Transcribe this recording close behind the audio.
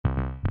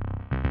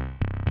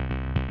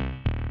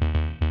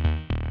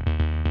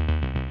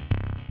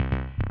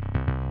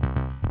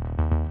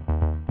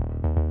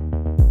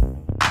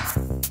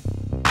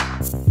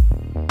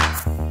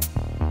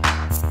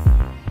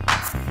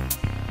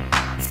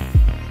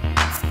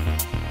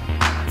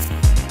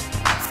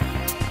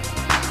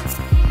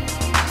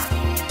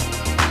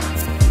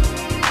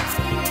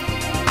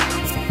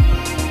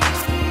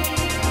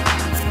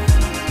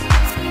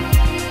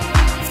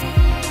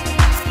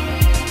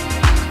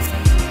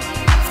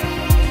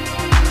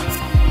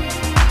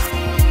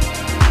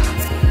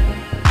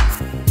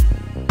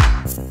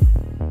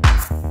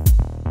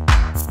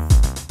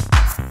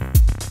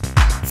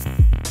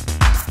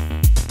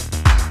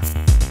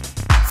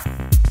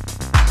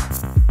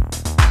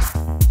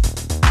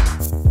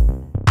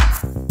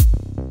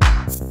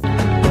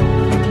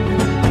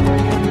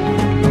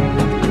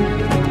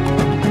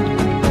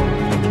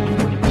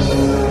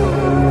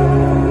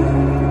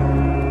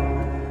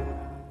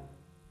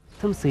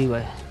څه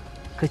وایه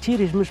که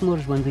چیرې زموږ مور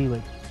ژوندۍ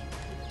وای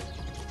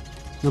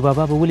نو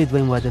بابا به ولې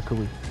دویم واده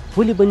کوي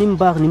ولې به نیم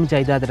باغ نیم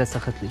جایداد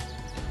راڅخه کړي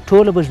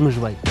ټوله به زموږ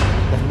وای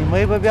د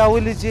نیمۍ به بیا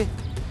ولې ځي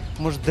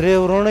موږ درې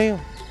وروڼه یو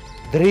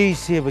درې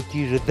حصې به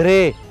کېږي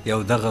درې یو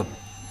دغه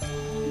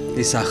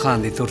عیسی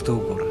خان دی تور ته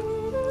وګوره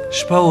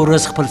شپه او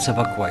ورځ خپل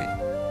سبق وایي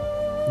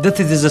ده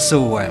ته دې زه څه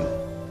ووایم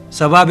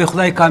سبا به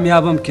خدای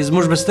کامیابم کړي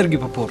زموږ به سترګې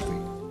په پورته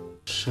وي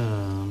ښه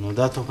نو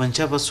دا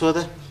توپنچه به څو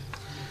ده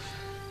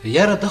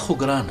یاره ده خو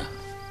ګرانه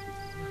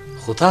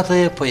خو تا ته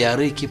یې په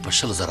یارۍ کې په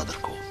 100,000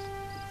 درکوم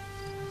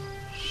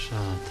ښه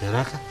ته یې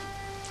راکړه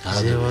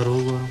زه یې ور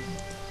وګورم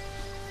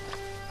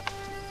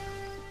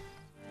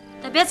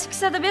د بیا څه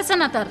کیسه د بیا څه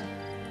ناتار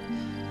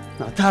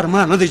ناتار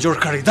ما نه دی جوړ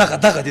کړی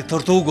دغه دی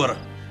تور ته وګوره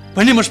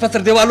په نیمه شپه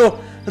تر دیوالو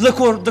د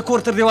کور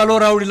تر دیوالو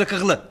راوړي لکه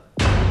غله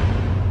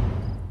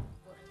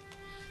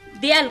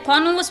دې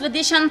الکانو اوس به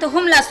دې شان ته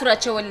هم لاس ور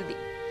اچولی دي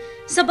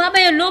سبا به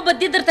یې لوبه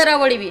دې درته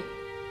راوړې وي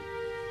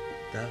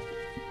دا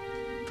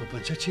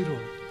توپنچه چیرې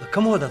وه د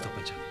کومه وه دا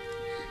توپنچه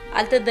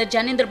هلته د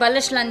جانې در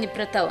بالښت لاندې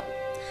پرته وه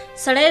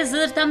سړی زه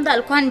درته هم د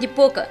الکان دې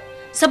پوکه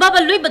سبا به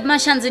لوی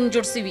بدماشان ځینې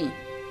جوړ سوي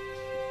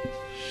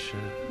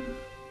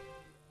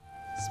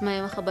زما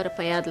یوه خبره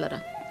په یاد لره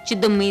چې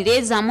د میرې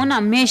زامن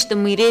همیش د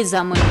میرې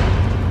زامن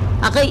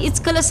هغه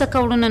هېڅکله څه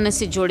کوړونه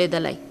نسي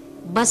جوړېدلی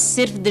بس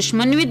صرف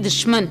دشمن وي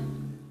دشمن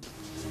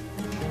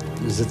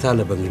زه تا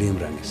له بنګړي هم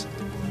رانیسم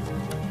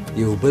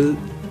یو بل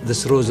د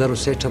سرو زرو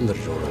سیټ هم در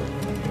جوړوم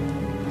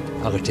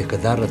هغه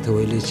ټیکهدار راته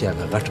ویلی چې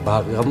هغه غټ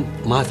باغ هم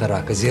ما ته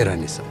راکړه زه یې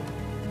رانیسم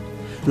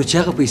نو چې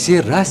هغه پیسې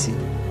راسي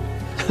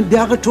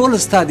بیا هغه ټول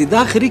ستا دي دا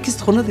آخري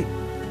کیست خو نه دی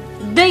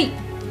دی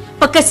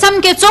په قسم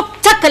کې څوک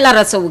څکه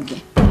لاره څه وکړي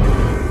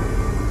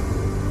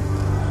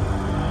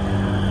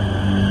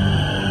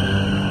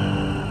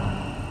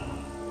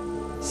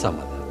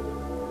سمه ده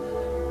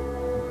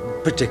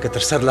پټې که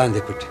تر سر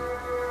لاندې پټې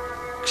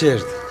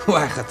کښېږده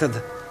وای خطه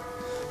ده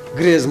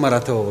ګریز مه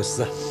راته ووس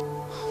ځه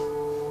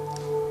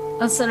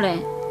سړی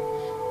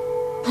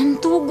هم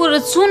ته وګوره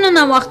څونه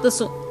ناوخته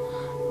سو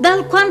دا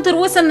الکان تر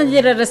اوسه نه دي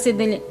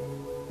رارسېدلې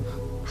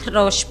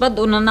هره شپه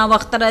دونه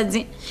ناوخته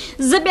راځي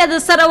زه بیا د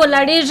سره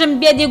ولاړېږم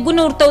بیا دې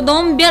ګونه ورته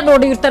ودوم بیا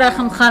ډوډۍ ورته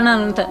راخم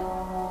خانانو ته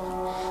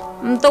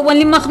ته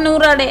ولې مخ نه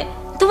وراړې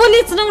ته ولې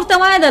هېڅ نه ورته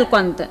وایه د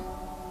الکان ته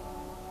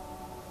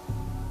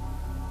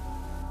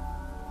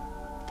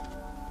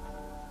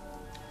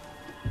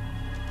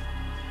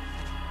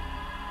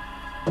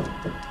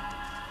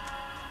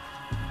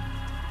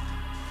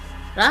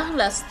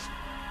راغلاست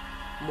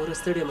مور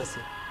ستړې مه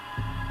سې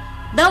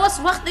دا اوس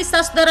وخت دی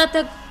ستاسو د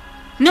راتګ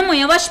نه مو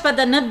یوه شپه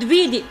ده نه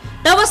دوې دي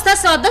دا اوس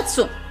ستاسو عادت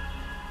سو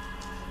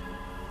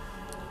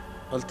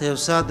هلته یو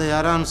ساعت د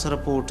یارانو سره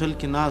په هوټل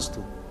کې ناست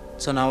وو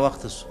څه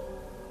ناوخته سو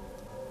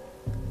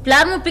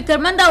پلار مو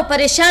فکرمند او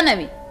پریشانه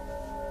وي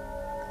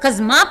که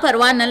زما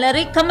پروا نه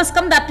لرئ کم از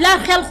کم دا پلار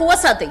خیال خو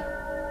وساتئ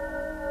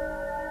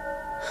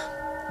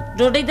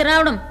ډوډۍ دې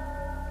راوړم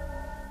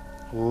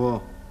هو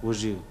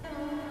وږي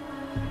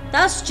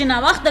تاسو چې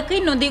ناوخته کوئ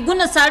نو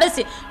دیګونه ساړه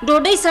سي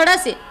ډوډۍ سړه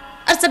سي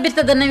هر څه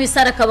بېرته د نوي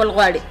سره کول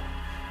غواړي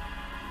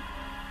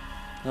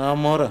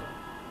موره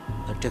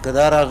د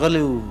ټیکهدار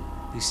راغلی و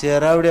پیسې یې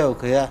راوړې او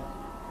که یا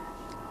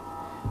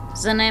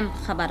زه نه یم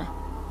خبره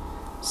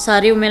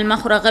ساري و مېلمه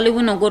خو راغلی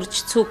و نو ګور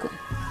چې څوک و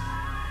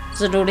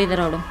زه ډوډۍ دې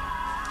راوړم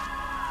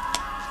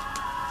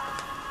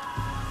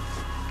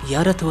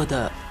یاره ته وده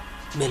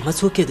مېلمه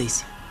څوک کېدی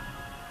سي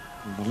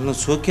بل نو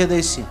څوک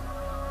کېدی سي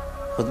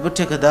خود به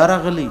ټیکهدار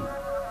راغلی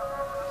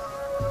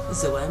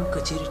زه وایم که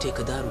چیرې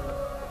ټیکهدار و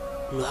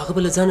نو هغه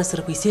به له ځانه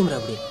سره پیسې هم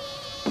راوړې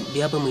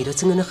بیا به میره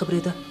څنګه نه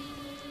خبرېده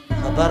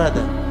خبره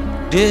ده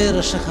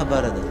ډېره ښه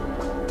خبره ده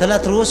ته لا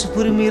تر اوسه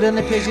پورې میره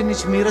نه پېژنې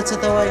چې میره څه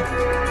ته وایي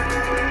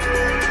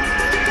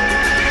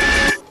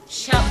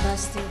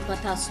شاباس دې په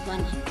تاسو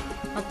باندې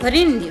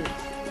آفرین دې وي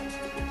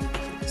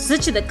زه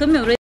چې د کومې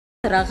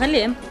ورځې راغلی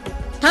یم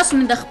تاسو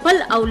مې د خپل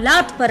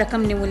اولاد په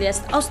رقم نیولي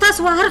یاست او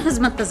ستاسو هر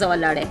خدمت ته زه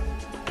ولاړی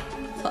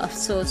خو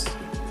افسوس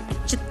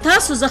چې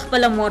تاسو زه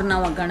خپله مور نه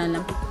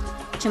وګڼلم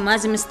چې ما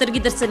ځینې سترګې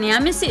در څه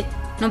نیامې سي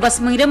نو بس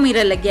میره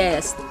میره لګیا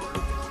یاست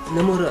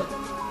نه موره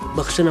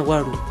بخښنه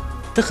غواړو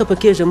ته خفه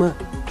کېږه مه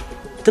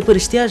ته په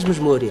رښتیا زموږ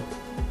مور یې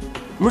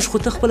موږ خو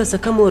ته خپله څه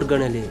کم مور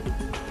ګڼلې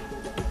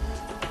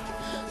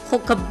خو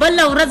که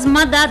بله ورځ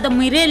ما دا د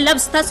میرې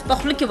لفظ تاسو په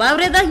خوله کې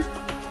واورېدی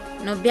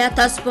نو بیا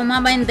تاسو په ما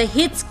باندې د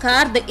هیڅ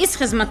کار د هیڅ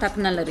خدمت حق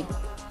نه لرئ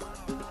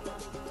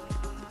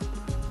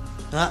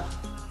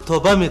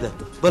توبه مې ده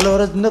بله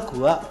ورځ نه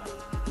کوو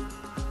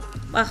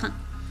واخه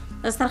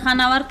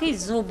دسترخوان هوار کړئ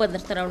زه اوبه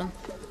درته راوړم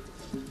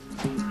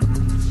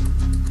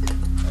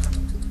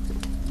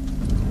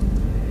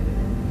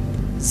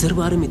زر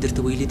واره مې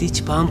درته ویلي دي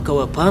چې پام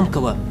کوه پام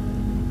کوه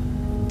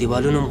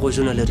دیوالونه هم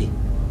غوږونه لري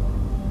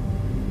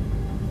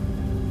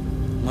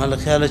ما له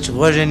خیاله چې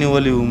غوږ یې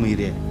نیولی و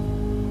میرې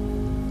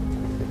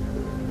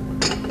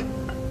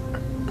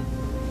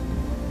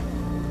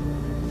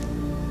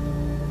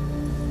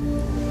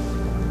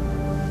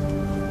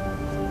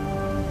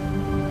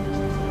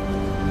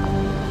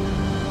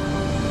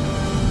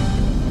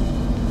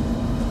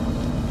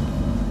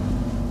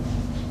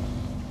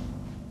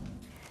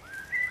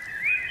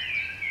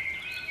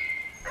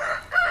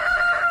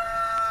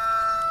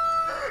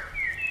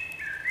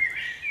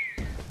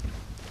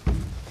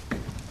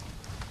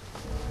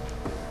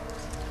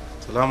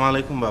سلام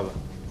علیکم بابا.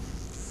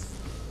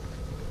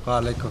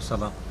 وعلیکم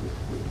السلام.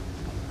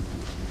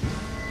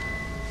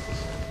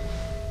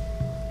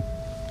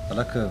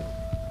 هلکه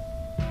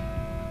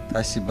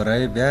تاسې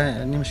برای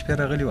بیا نیم شپې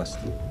راغلي واست؟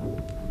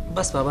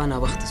 بس بابا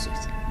ناوخته سوی.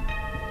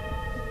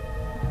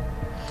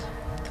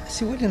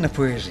 تاسې ولې نه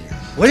پوهېږئ؟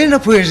 ولې نه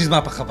پوهېږئ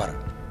زما په خبره؟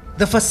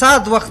 د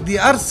فساد وخت دی،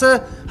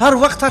 هر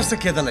وخت هر څه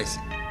کېدلی شي.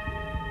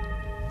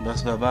 بس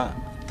بابا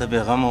ته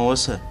بېغمه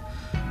اوسه.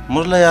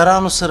 موږ له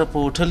یارانو سره په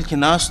هوټل کې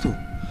ناست وو،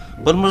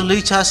 بل موږ له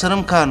هېچا سره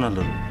هم کار نه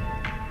لرو.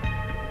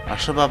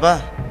 ښه بابا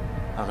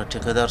هغه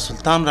ټیکهدار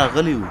سلطان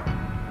راغلی و،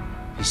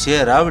 پیسې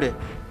یې راوړې.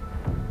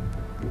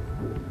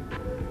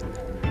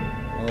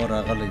 او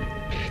راغلی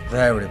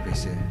راوړې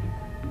پیسې،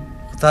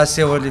 خو تاسې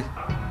ولې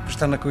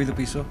پوښتنه کوئ د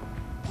پیسو؟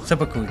 څه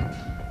به کوئ؟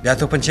 بیا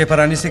توپنچې په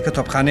رانیسئ که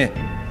توپخانې؟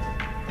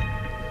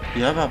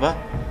 یا بابا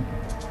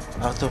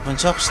هغه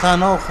توپنچه خو ستا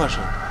نه وه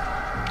خوښه،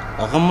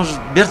 هغه موږ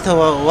بېرته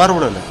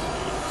وروړله.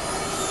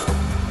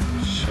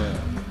 ښه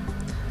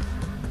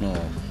نو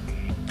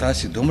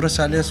تاسې دومره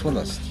صالح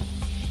سولاست،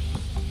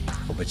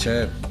 خو بچه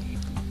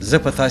زه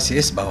په تاسې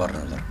هېڅ باور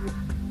نه لرم.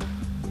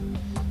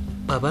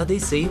 بابا دی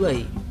صحیح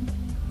وایي،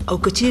 او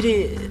که چیرې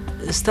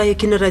ستا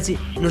یقین نه راځي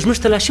نو زموږ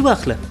تلاشي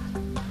واخله.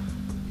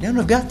 یا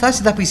نو بیا تاسې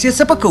دا پیسې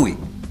څه په کوئ؟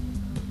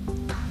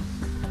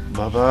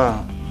 بابا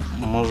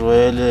موږ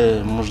ویلې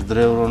موږ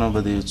درې ورونه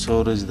به د یو څو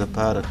ورځې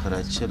دپاره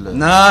کراچي له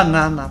نه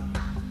نه نه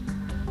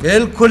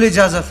بلکل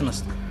اجازت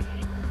نشته.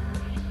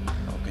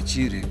 او که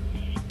چیرې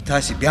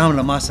تاسې بیا هم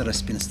له ما سره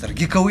سپین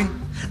سترګي کوئ،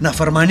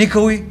 نافرماني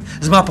کوئ،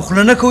 زما په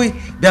خوله نه کوئ،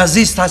 بیا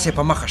زه ستاسې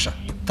په مخه شه.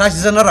 تاسې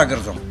زه نه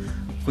راګرځوم،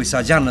 خو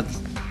عیسی جان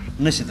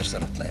نشي در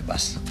سره تللی.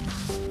 بس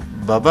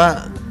بابا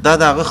دا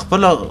د هغه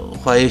خپله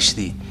خواهش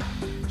دی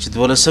چې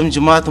 12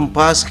 جماعت هم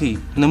پاس کړي.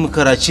 نه مې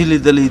کراچي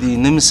لیدلی دی،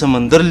 نه مې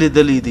سمندر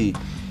لیدلی دی.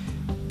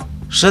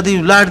 ښه دی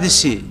ولاړ دې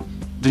سي،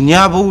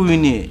 دنیا به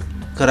وویني،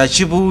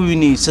 کراچي به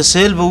وویني، څه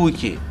سیل به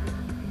وکړي.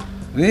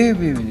 وی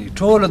ویني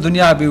ټوله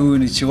دنیا به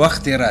وویني چې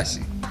وخت یې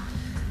راسي.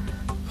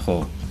 خو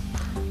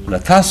له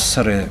تاسو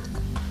سره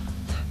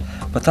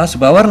په تاسو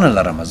باور نه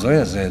لرم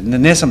زویه، زه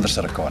نیسم در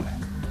سره کولی.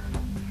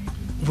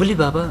 ولې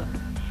بابا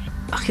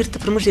اخر ته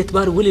پر موږ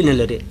اعتبار ولې نه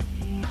لرې؟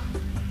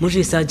 موږ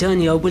عیسی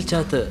جان یا بل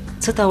چا ته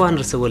څه تاوان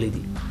رسولی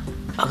دی؟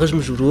 هغه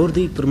زموږ ورور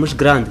دی، پر موږ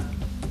ګران دی.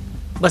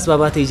 بس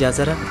بابا ته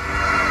اجازه را،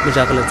 موږ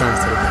هغه له ځان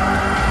سره کوو.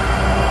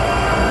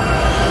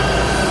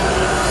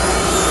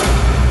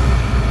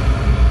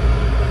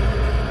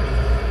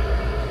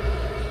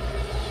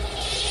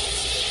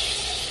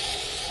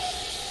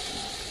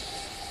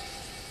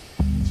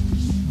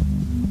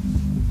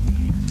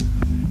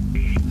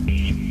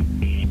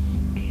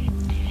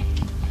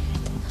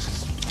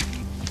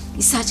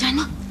 عیسی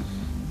جانه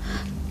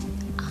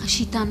هغه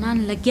شیطانان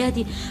لګیا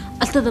دي،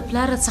 هلته د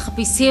پلاره څخه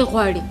پیسې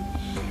غواړي،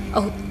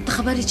 او ته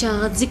خبر یې چې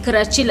هغه ځي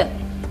کراچي له.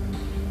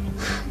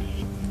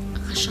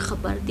 هغه ښه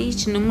خبر دی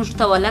چې نه موږ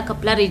ته ولاکه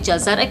پلار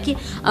اجازه راکړي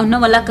او نه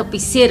ولاکه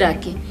پیسې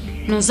راکړي.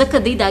 نو ځکه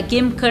دی دا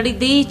گیم کړی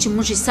دی چې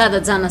موږ عیسی د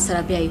ځانه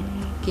سره بیایو.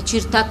 که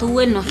چیرې تا ته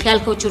وویل نو خیال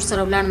کوه چې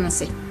ورسره ولاړ نه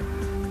سې.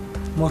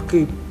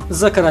 مورکۍ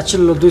زه کراچي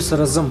له دوی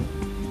سره ځم،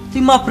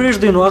 دوی ما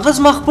پرېږدئ نو هغه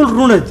زما خپل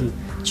وروڼه دي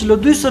چې له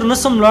دوی سره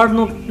نسم ولاړ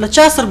نو له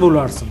چا سره به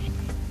ولاړ سم؟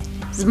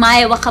 زما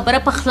یوه خبره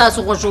په خلاصو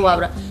غوږو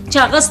واوره چې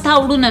هغه ستا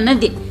وړونه نه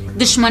دي،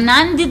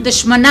 دشمنان دي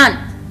دشمنان.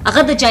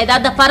 هغه د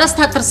جایداد دپاره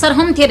ستا تر سر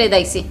هم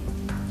تېرېدی سي.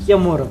 یا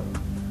موره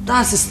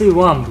داسې ستۍ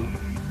وام دی.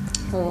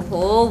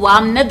 اوهو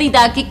وام نه دی،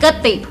 دا حقیقت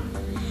دی.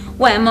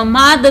 وایم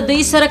ما د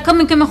دوی سره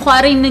کمې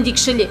خوارۍ نه دي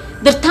کښلې،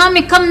 در تا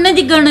مې کم نه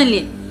دي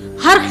ګڼلې.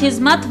 هر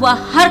خدمت و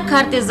هر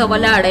کار ته زه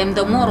ولاړه یم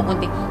د مور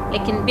غوندې،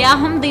 لیکن بیا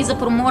هم دی زه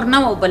پر مور نه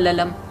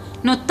وبللم.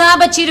 نو تا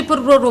به چیرې پر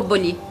ورور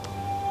وبلي؟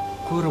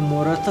 ګوره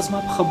موره ته زما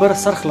په خبره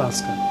سر خلاص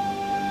کړه.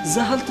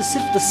 زه هلته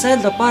صرف د سیل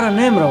دپاره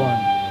نه یم روان.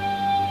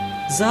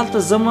 زه هلته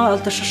ځمه،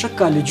 هلته ښه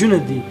کالجونه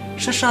دي،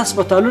 ښه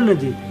هسپتالونه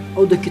دي،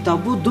 او د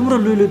کتابو دومره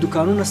لوی لوی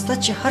دوکانونه شته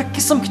چې هر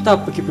قسم کتاب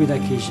پکې پیدا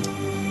کېږي.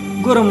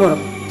 ګوره موره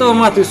ته به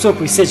ماته یو څو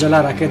پیسې جلا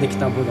راکړې د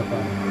کتابو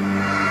دپاره.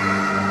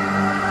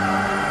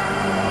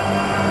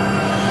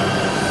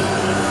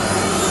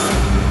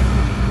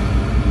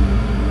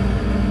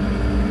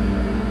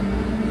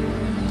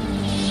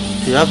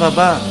 یا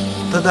بابا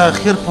ته د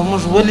اخر په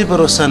موږ ولې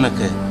بروسه نه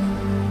کوې؟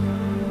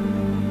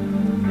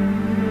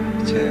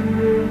 چې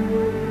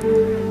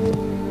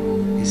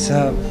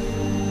عیسی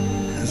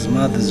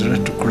زما د زړه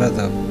ټوکړه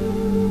ده،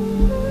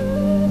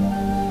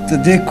 د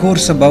دې کور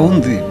سباوون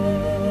دی.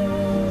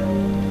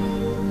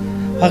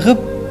 هغه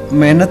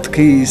محنت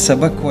کوي،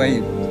 سبق وایي،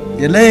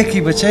 یلی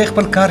کوي، بچی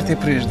خپل کار ته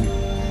پرېږدي.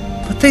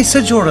 په ته یې څه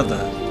جوړه ده؟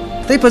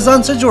 ته یې په ځان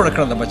څه جوړه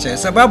کړه د بچی؟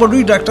 سبا به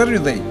لوی ډاکټر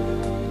دی.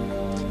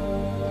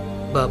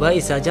 بابا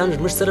عیسی جان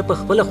زموږ سره په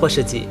خپله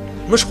خوښه ځي،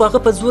 موږ خو هغه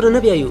په زوره نه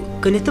بیایو.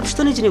 کنې ته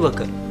پوښتنه ځینې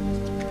وکړه.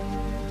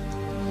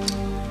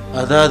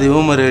 ادا د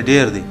عمر یې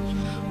ډېر دی،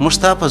 موږ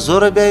تا په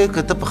زوره بیایو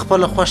که ته په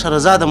خپله خوښه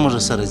رضا د موږ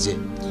سره ځې؟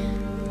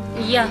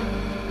 یا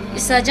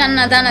عیسی جان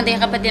نادانه دی،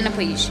 هغه په دې نه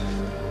پوهېږي.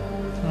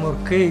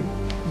 مورکۍ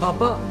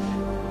بابا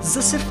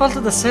زه صرف هلته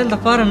د سیل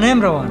دپاره نه یم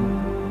روان.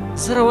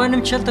 زه روان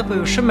یم چې هلته په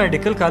یو ښه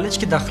میډیکل کالج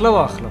کې داخله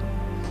واخلم.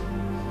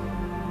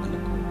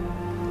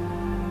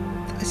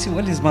 داسې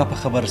ولې زما په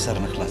خبره سر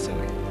نه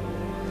خلاصوئ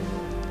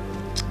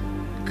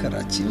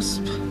کراچي اوس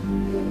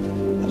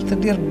هلته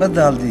ډېر بد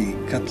حال دی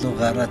قتل و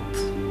غارت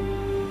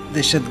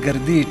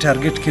دهشتګردي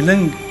ټارګټ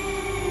کیلنګ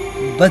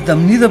بد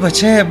امني ده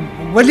بچی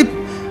ولې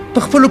په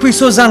خپلو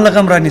پیسو ځان له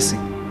غم رانیسئ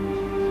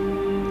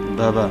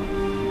بابا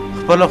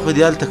خپله خو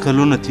دې هلته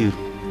کلونه تېر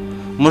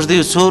موږ د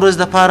یو څو ورځې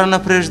دپاره نه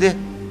پرېږدې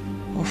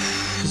اوف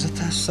زه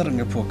تاسو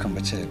څرنګه پوه کړم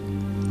بچی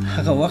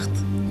هغه وخت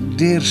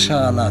ډېر ښه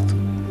حالات و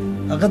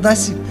هغه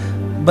داسې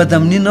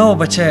بدامني نه وه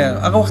بچی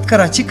هغه وخت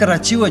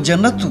کراچي وه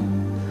جنت و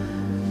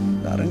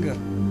دارنګه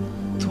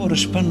توره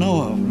شپه نه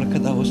وه لکه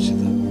دا اوس چې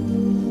ده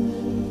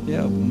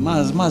بیا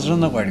ما زړه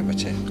نه غواړي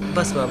بچی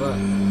بس بابا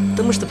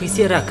ته موږ ته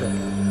پیسې راکړه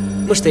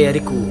موږ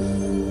تیاري کوو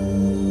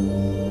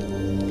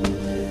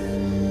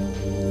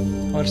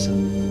ورشه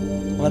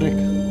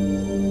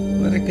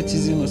ورکه چې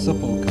ځي نو څه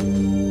په وکړه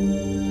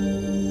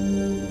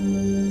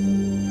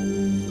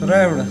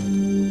راوړه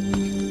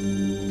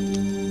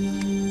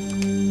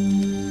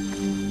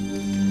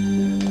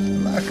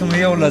لا که مې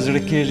یو لا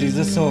زړه کېږي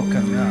زه څه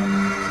وکړم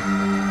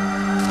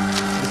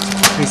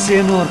پیسې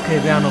نه ورکوي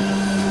بیا نو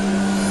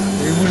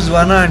موږ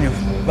ځوانان یو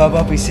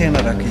بابا پیسې نه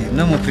راکوي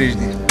نه مو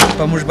پرېږدي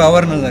په موږ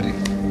باور نه لري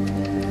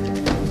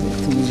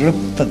زړه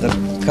په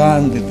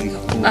درکان دی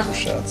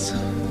خوشحال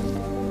څه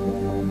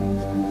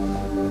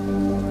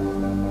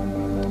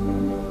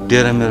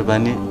ډېره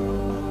مهرباني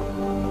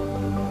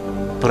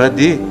پوره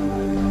دي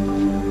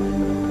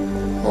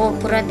هو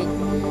پوره دي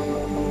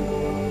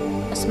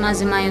بس ما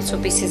زما یو څو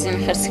پیسې ځینې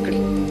خرڅې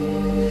کړي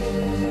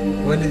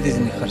ولې دې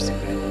ځینې خرڅې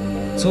کړي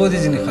څو دې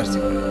ځینې خرڅې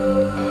کړي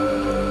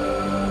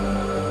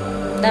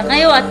دغه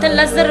یو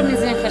 18,000 مې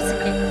ځینې خرڅې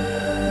کړي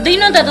دوی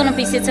نو دا دونه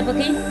پیسې څه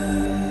پکې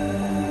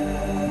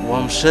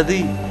وایم ښه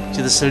دی چې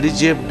د سړي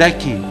جیب ډک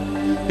کي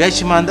بیا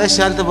چې مانده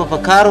شي هلته به په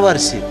کار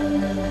ورسي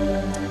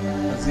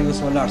ځئ اوس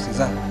ولاړ سئ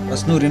ځه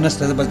بس نورې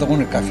نشته بس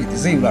دغونه کافي دي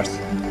ځئ ولاړ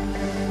سئ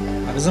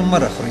هغه زه مه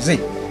راخورئ ځئ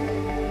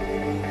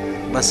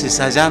بس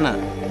عیسی جانه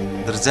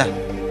درځه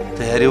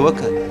تیاري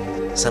وکړه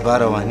سبا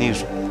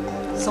روانېږو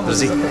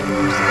درځئ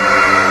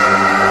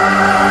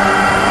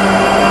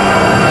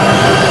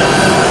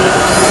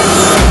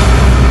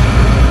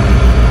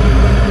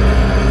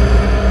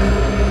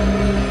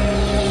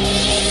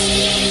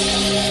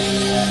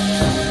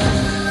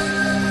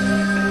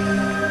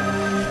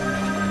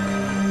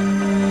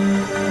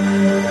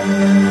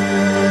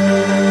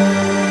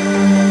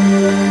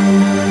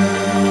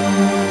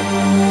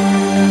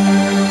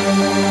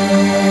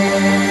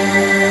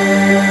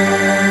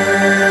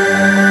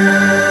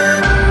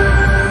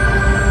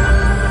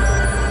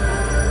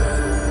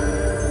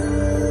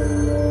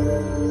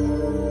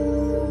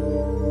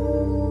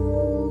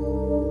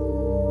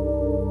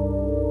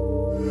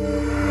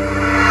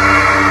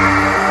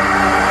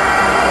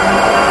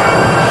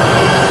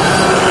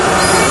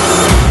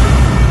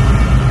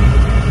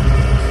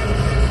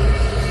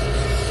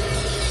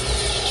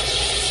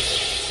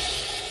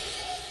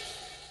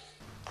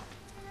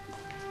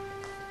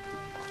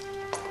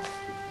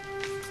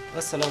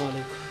السلام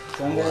علیکم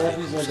څنګه یې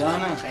حفیظه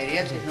جانه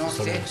خیریت دی نو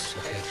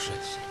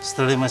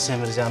ستړی مه شې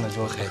امیر جانه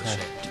جوړ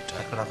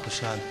کړه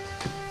خوشحال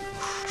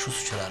ښه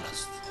سو چې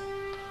رالاست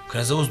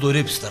که زه اوس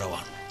دورې پسې ته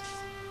روان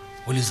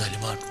ولې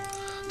ظالمان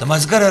د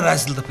مازدیګره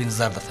راسې دلته په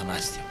انتظار درته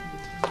ناست یم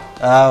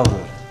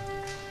اورور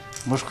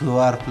موږ خو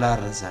وار پلار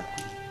رضا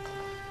کوو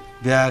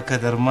بیا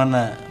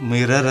قدرمنه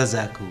میره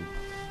رضا کوو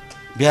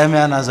بیا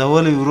مې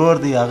نازولی ورور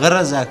دی هغه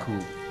رضا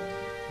کوو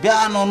بیا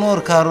نو نور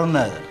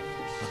کارونه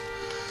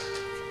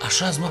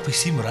اشا زما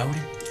پیسې مې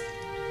راوړې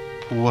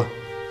وه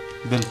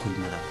بلکل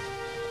مې راوړې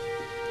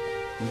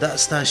دا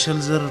ستا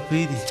 100,000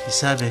 روپۍ دي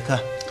حساب یې که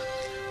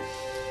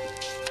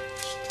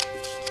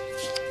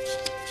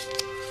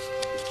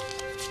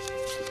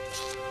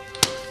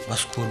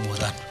بس کور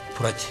مودان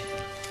پوره دي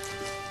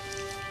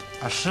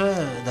ښه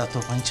دا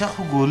توپنچه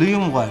خو ګولۍ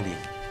هم غواړي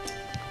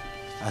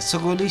څه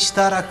ګولۍ چې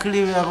تا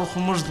راکړې وي هغه خو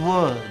موږ دوه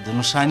د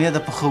نښانې د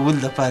پخولو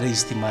دپاره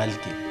استعمال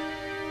کړي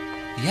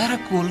یاره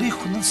ګولۍ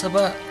خو نن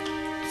سبا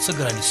څه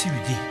ګرانې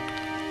سوي دي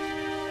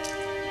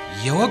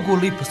یوه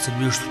ګولۍ په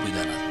 40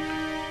 پیدا نه ده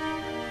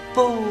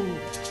په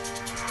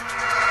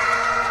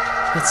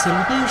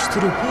 40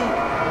 روپۍ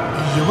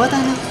یوه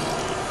دانه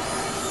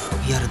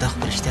یاره دا خو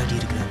په رښتیا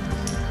ډېر ګران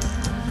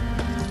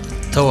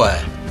ته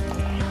وایه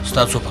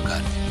ستا څو په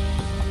کار دي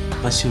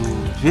بس یو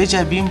 2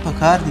 جابې هم په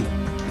کار دي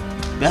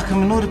بیا که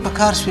مې نورې په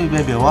کار شوې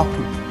بیا بیا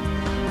واخلو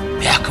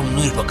بیا که مې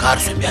نورې په کار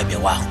شوې بیا بیا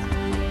واخلو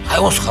های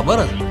اوس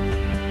خبره ده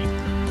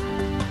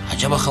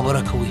عجبه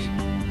خبره کوي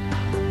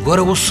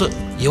ګوره اوس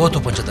یوه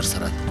توپنچه در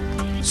سره ده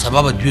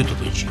سبا به 2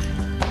 توپنچې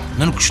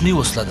نن کوچنۍ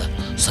وسله ده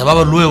سبا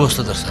به لویه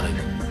وسله در سره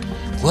وي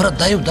ګوره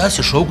دا یو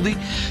داسې شوق دی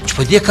چې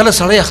په دې کله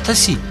سړی اخته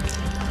سي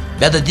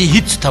بیا د دې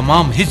هیڅ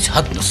تمام هیڅ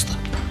حد نشته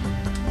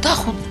دا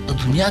خو د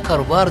دنیا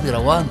کاروبار دی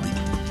روان دی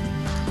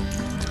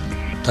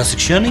تاسې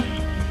کښېنئ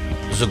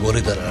زه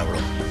ګولۍ در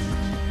راوړم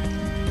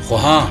خو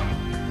ها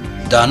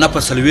دانه په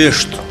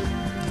 40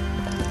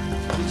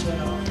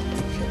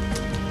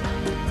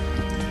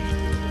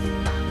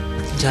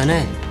 جانه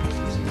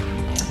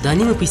دا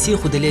نیمه پیسې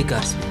خو د لې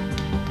کار سوې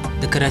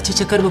د کراچي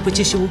چکر به په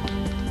څه شي و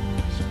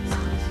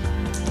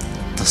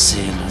د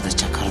سیل او د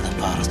چکر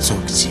دپاره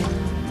څوک ځي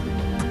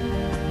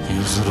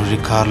یو ضروري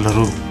کار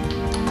لرو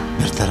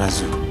بیرته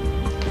راځو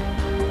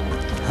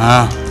ها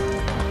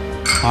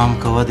پام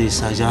کوه د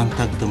عیسی جان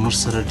تګ د موږ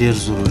سره ډېر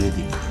ضروري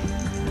دی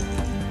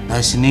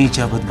داسې نه وي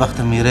چې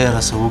بدبخته میری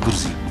راسه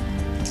وګرځي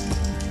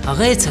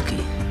هغه یې څه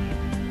کوي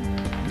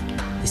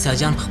عیسی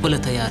جان پخپله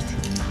تیار دی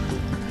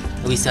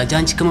او عیسی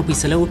جان چې کومه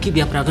فیصله وکړي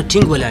بیا پر هغه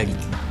ټینګ ولاړي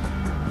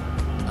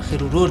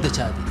اخر ورور د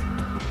چا دی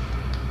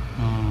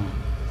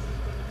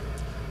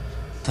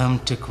ته هم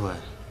ټیک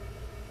وایه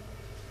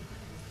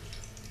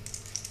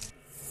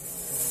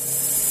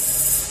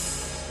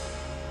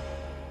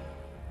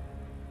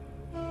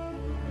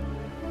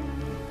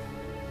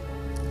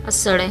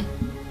سړی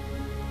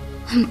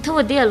ته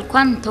و دې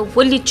الکوان ته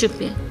ولې چوپ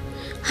یې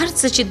هر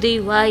څه چې دوی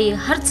وایي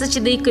هر څه چې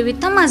دوی کوي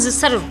ته ما زه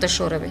سر ورته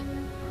ښوروې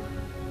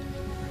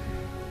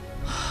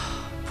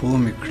پوه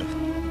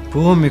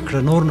مې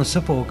کړه نور نو څه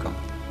په وکړم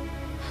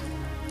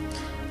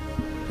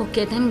پوه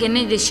کېدن کې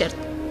نه دی شرط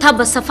تا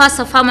به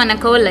صفا منع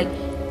کولی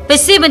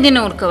پیسې به دې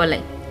نه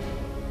ورکولی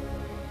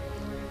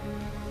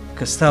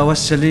که ستا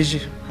وس چلیږي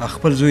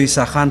خپل زوی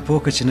عیسی خان پوه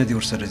کړه چې نه دي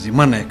ورسره ځي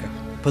منع یې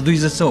کړه په دوی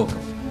زه څه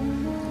وکړم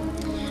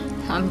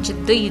هم چې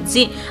دوی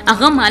ځي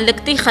هغه مالک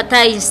دی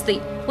خطا ایستی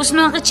اوس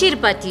نو هغه چیر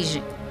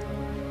پاتېږي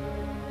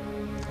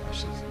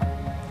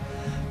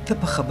ته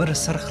په خبره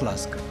سر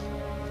خلاص کړه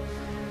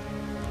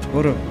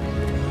ګوره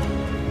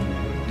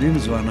دوی هم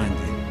ځوانان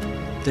دي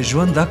د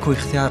ژوند دا کو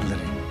اختیار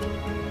لري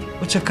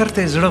او چکر ته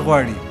یې زړه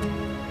غواړي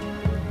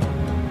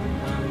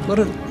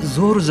ګوره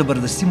زور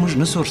زبردستي موږ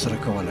نسو ورسره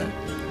کولی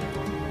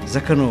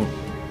ځکه نو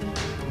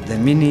د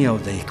مینې او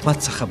د حکمت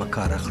څخه به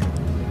کار اخلو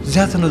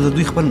زیاته نو د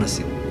دوی خپل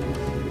نصیب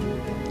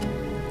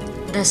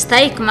د ستا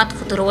حکمت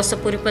خو تر اوسه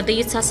پورې په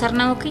دوی څه اثر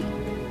نه وکړي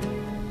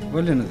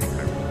ولې نه دی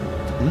کړی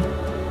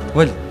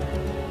ولې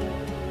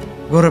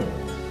ګوره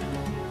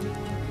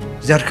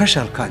زیارکش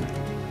هلکان دي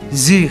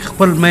ځي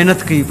خپل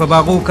محنت کوي په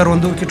باغو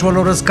کروندو کې ټوله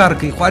ورځ کار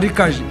کوي خواري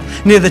کاږي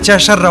نه د چا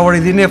شر راوړی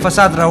دی نه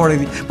فساد راوړی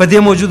دی په دې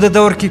موجوده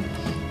دور کې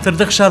تر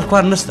دغه ښه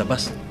هلکان نشته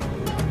بس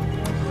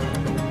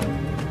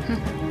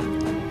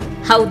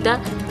او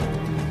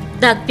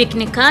دا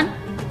پکنیکان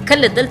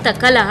کله دلته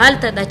کله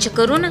هلته دا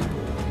چکرونه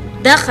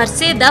دا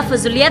خرڅې دا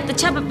فضولیات د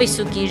چا په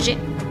پیسو کېږي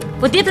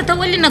و دې ته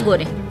ولې نه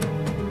ګورې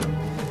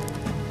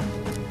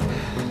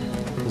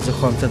زه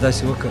خو همته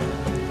داسې وکړه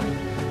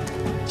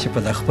چې په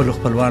د خپلو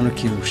خپلوانو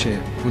کې یو شی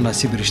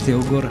مناسب رشتې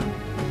وګوره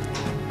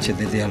چې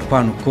د دې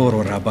هلکانو کور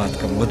ور آباد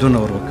کړم ودونه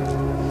ور وکړم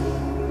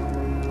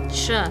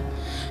ښه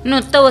نو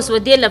ته اوس و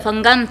دې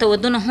لفنګانو ته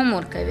ودونه هم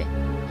ورکوې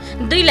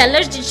دوی لا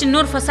لږ چې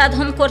نور فساد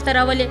هم کور ته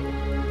راولې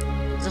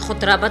زه خو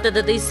تر ابده د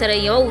دوی سره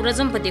یو ورځ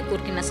هم په دې کور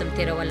کې نسم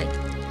تېرولی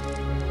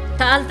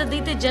ته هلته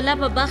دوی ته جلا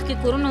په باغ کې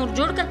کورونه ور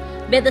جوړ کړه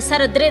بیا د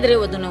سره درې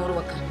ودونه ور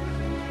وکړه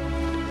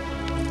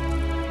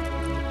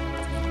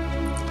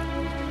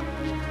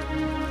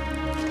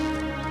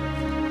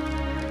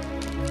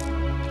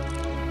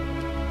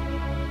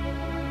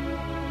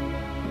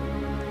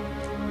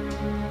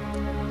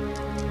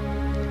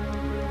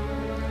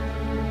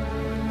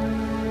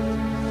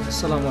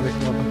السلام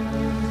علیکم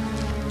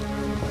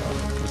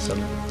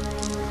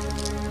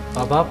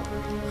بابا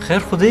خیر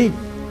خو دی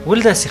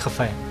ولې داسې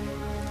خفه یم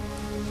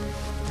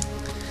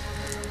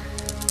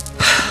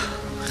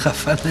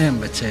خفه نه یم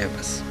بچیه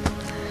بس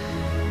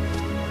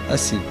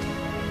هسې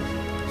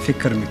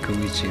فکر مې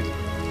کوي چې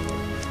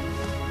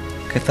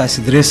که تاسې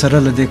درې سره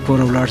له دې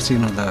کوره ولاړ سئ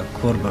نو دا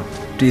کور به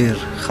ډېر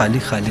خالي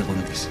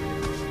غوندې سي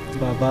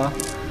بابا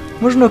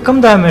موږ نو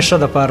کم د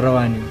همیشه دپاره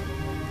روان یو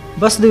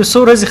بس د یو څو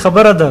ورځې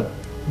خبره ده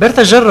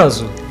بیرته ژر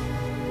راځو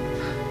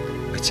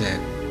بچیه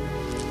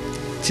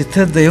چې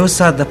ته د یو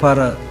ساعت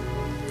دپاره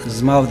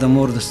زما او د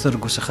مور د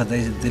سترګو څخه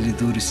د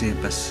لیدو رسې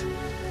بس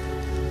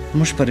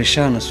موږ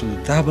پریشانه سو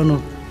دا به نو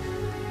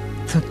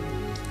ته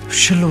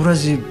شل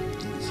ورځې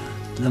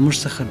له موږ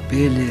څخه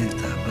بېلې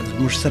دا به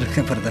موږ سره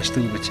نه برداشته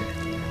وو بچیه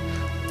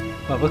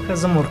بابا که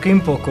زه مورکۍ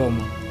م پوه کوم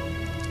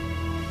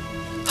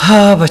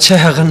ها بچی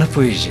هغه نه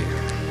پوهېږي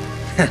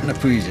نه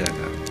پوهېږي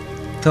هغه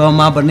ته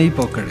ما به نه یې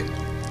پوه کړې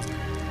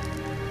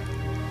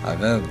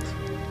هغه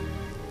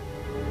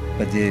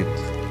په دې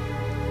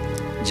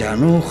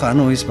جانو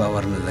خانو هېڅ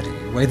باور نه لري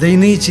وایي دی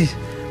نه چې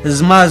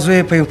زما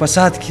زوی په یو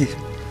فساد کې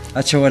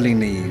اچولی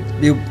نه یي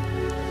یو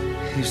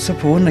څه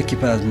په ونه کې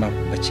په زما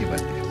بچي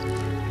باندې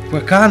په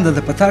کانده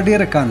ده په تا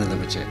ډېره کانده ده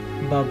بچی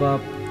بابا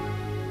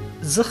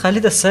زه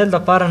خالي د سیل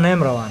دپاره نه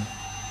یم روان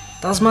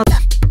تا زما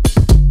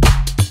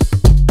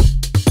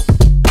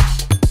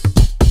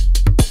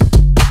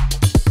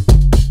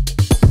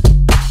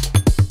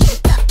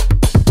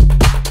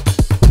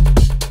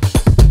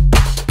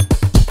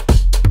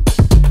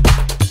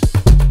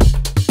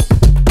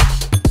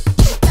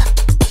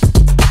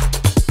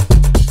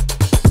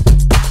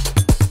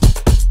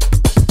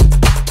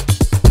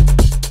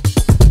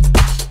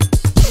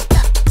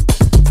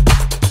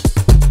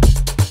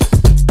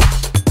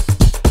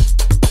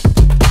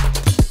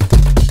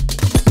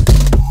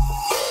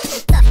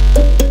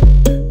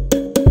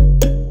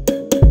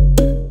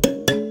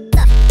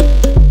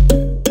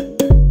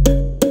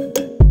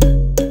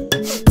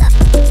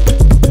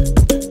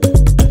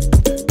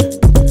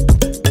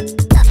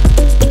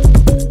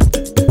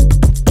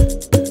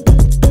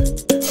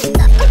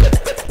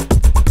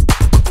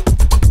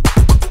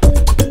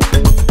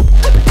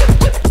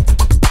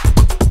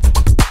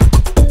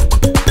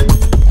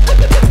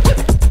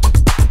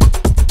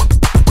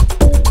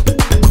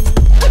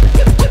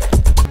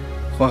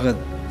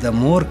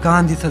مور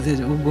کاندي ته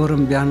دې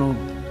وګورم بیا نو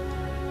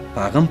په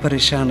هغه هم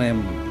پریشانه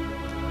یم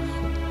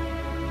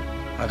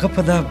هغه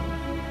په دا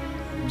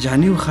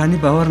جاني و خاني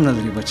باور نه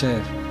لري بچی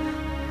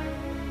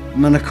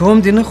منه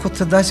کوم دې نه خو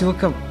ته داسې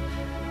وکړه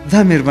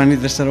دا مهرباني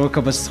در سره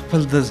وکړه بس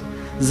خپل د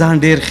ځان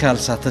ډېر خیال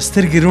ساته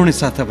سترګې روڼې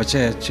ساته بچی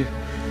چې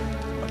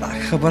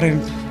خبره یم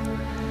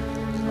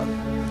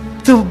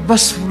ته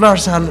بس ولاړ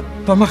شه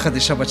په مخه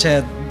دې شه بچی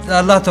د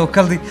الله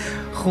توکل دی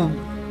خو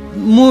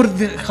مور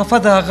دې خفه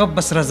ده هغه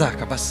بس رضا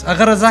که بس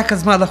هغه رضا که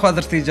زما له خوا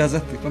درته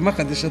اجازت دی په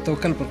مخه دې شه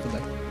توکل پر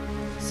خدای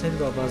سید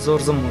بابا زور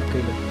زم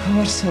ورکوي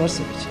ورسه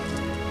ورسه بچی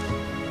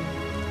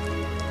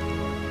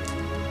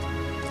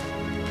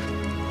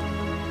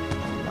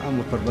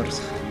مو پر بر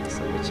څه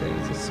بچی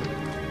زه څه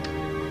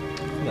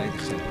خدای دې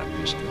خیر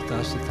راپېښ کړي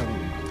تاسو ته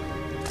هم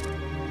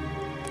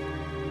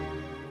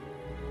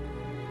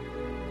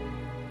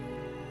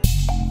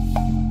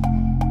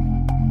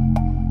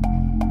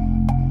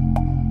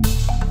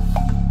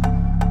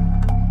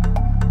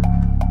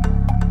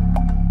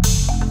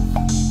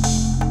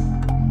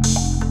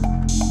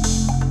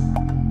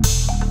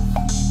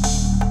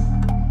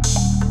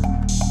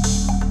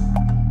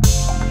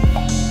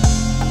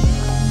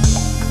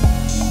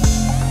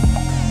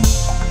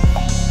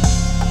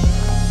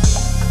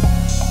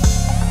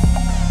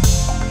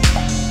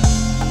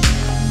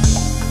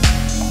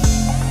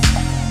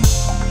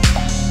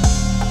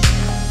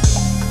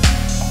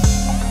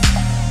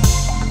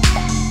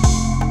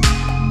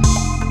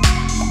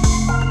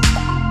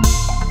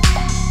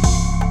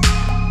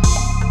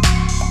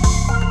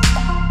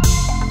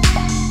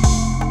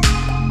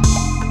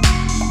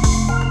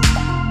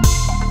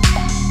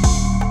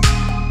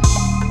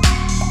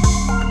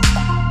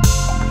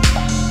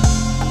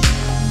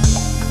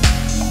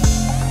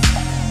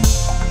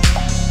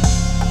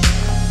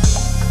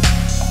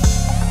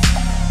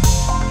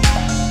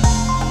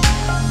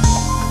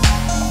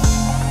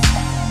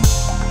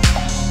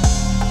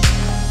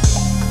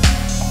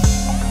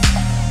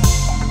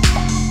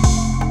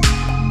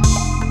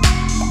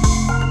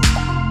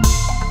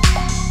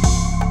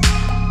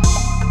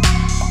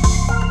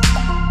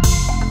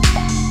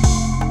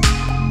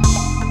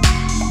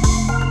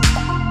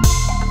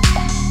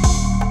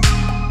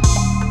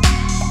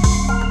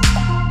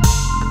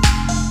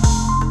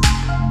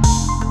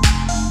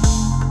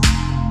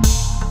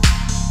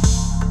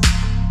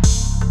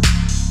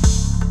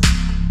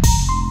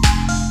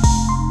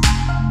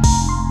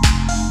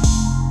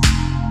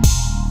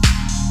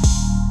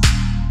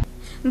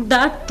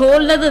دا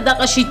ټوله د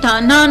دغه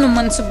شیطانانو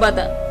منصوبه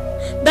ده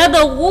دا د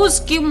غوز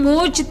کې مو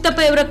چې ته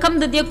په یو رقم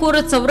د دې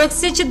کوره څه ورک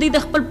سې چې دوی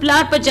د خپل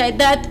پلار په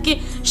جایداد کې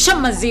ښه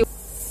مزې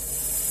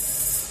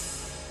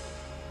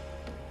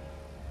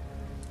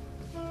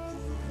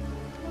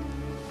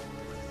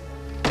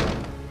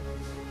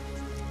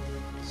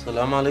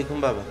سلام علیکم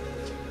بابا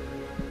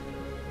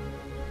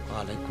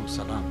وعلیکم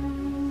سلام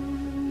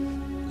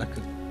لکه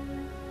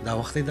دا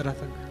وخت یې د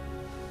راتګ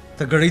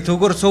ته ګړۍ ته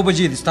وګوره څو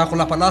بجې دي ستا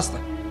خو لا په لاس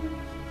ده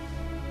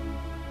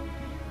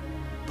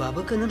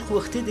بابا که نن خو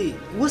وختي دی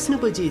اوس نه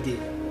بجې دي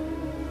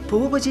په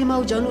 7 بجې ما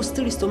او جانو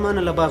ستړي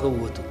ستومانه له باغه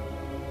ووتو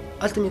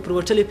هلته مې پر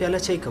وټلې پیاله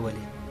چای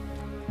کولې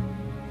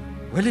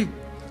ولې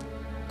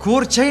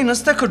کور چای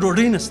نسته که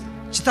ډوډۍ نسته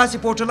چې تاسې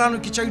په هوټلانو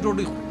کې چای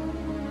ډوډۍ خورئ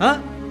ها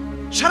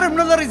شرم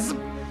نه لرئ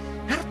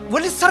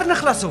ولې سر نه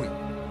خلاصوئ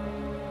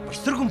پر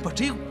سترګو م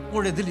پټۍ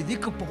غوړېدلې دي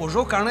که په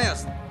غوږو کاڼه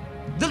یاست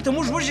دلته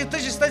موږ وږي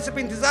تږي ستاسې په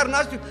انتظار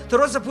ناست یو تر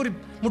اوسه پورې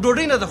مو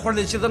ډوډۍ نه ده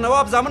خوړلې چې د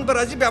نواب زامن به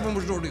راځي بیا به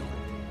موږ ډوډۍ خورو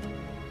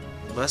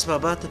بس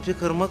بابا ته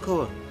فکر مه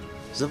کوه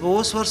زه به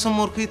اوس ورسم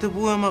مورکۍ ته به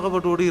ووایم هغه به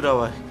ډوډۍ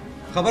راواخلي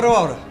خبره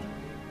واوره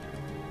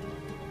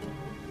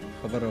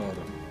خبره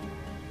واوره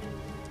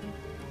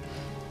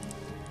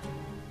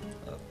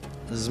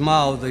زما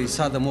او د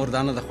عیسی د مور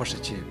دا نه ده خوښه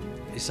چې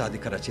عیسی دې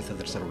کراچۍ ته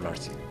در سره ولاړ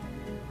شي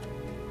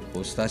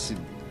خو ستاسې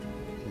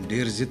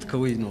ډېر ضد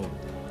کوئ نو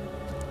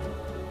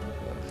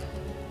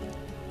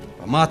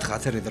په مات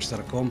خاطر یې در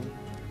سره کوم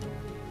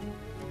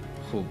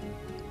خو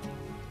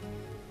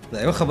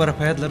دا یوه خبره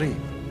په یاد لرئ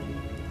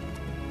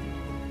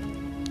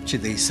چې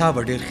د عیسی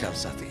به ډېر خیال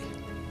ساتئ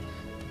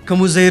که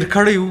مو زهیر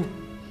کړی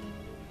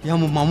و یا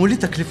مو معمولي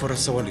تکلیف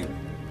ورسولی و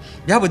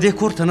بیا به دې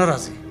کور ته نه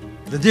راځئ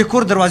د دې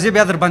کور دروازې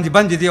بیا در باندې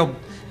بندې دي او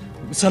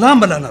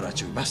سلام بلا نه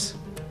راچوي بس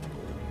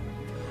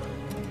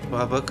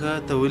بابا که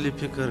ته ولې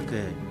فکر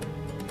کوې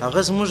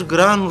هغه زموږ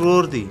ګران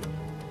ورور دی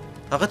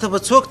هغه ته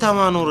به څوک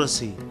تاوان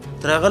ورسوي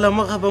تر هغه له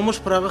مخه به موږ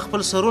پر هغه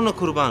خپل سرونه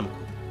قربان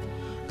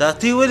کړو دا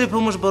تی ولې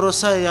په موږ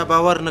باروسه یا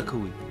باور نه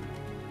کوئ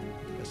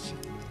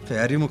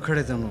تیاري مو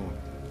کړې ده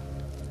نو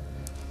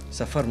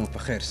سفر مو په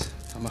خیر سه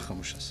همخه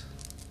مو ښه سه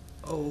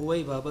او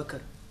وای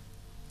بابکر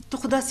ته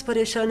خو داسې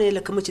پریشانه یې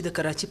لکه مچ د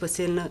کراچي په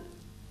سیل نه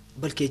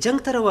بلکې جنگ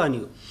ته روان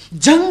یو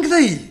جنگ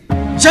دی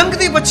جنگ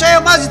دی بچی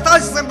مازې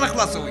تاسې سر نه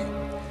خلاصوئ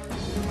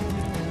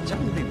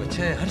جنگ دی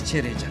بچی هر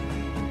چیرې جنگ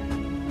دی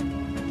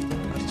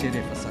هر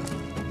چیرې فساد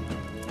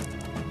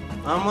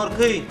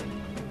مورکۍ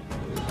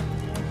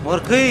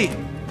مورکۍ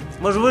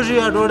موږ وږي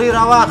یو ډوډۍ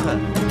راواخله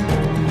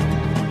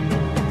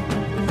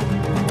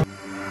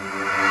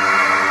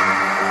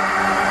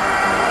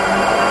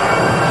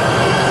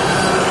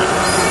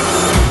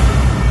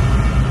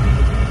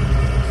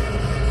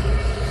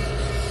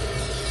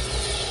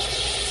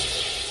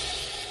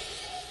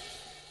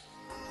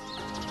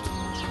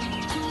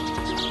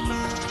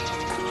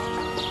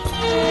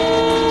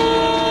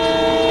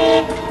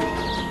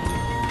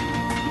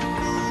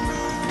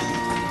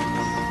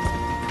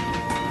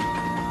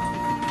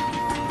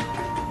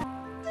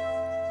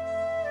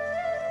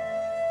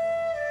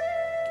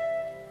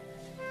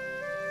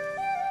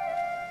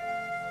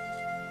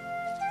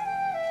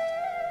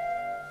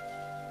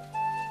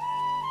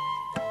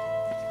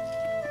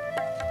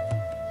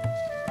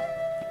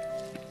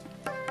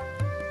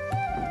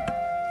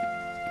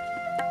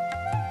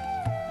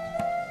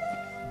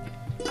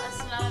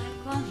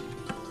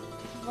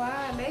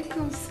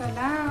وعلیکم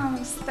سلام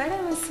ستړی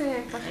مسې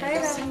په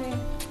خیر راغلې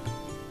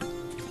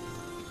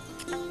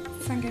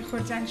څنګه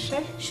خور جان شه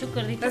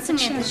شکر دی ته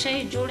څنګه ته شی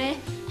جوړې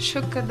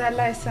شکر د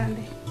الله احسان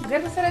دی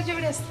ګرد سره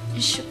جوړ یاست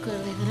شکر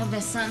دی د رب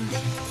احسان دی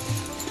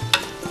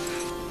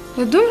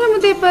د دومره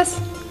مودې پس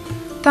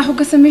تا خو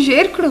قسم یې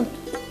ژیر کړو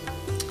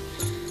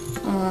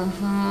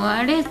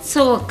اړې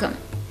څه وکړم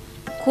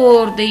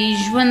کور دی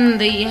ژوند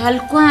دی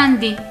هلکان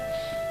دی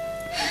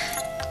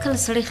کله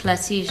سړی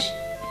خلاصېږي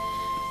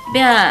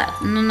بیا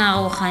نن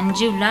هغه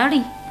خانجي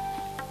ولاړې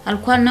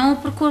هلکان نه و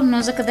پر کور نو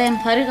ځکه دا یم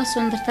فارغه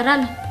سوم درته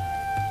راله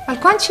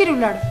هلکان چیرې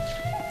ولاړه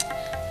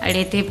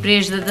اړې ته یې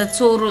پرېږده د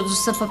څو ورځو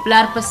څه په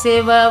پلار پسې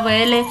وه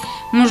ویلې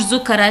موږ ځو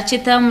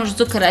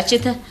کراچۍ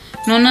ته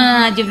نو نه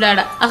دې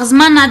ولاړه هغه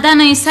زما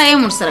نادانه عیسی یې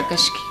ورسره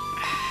کش کړي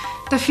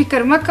ته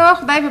فکر مه کوه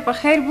خدای به په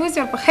خیر بوځي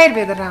او په خیر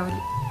به در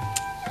راولي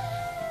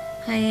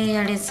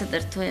اړې څه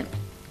درته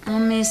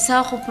وایم عیسی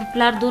خو پر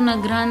پلار دونه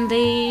ګران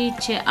دی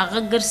چې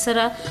هغه ګر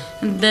سره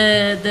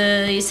د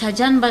عیسی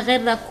جان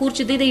بغیر دا کور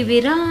چې دی دی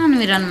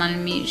ویران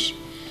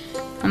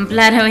معلومیږي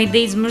پلار وایي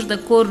دی زموږ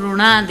د کور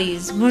رڼا دی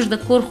زموږ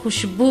د کور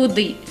خوشبو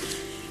دی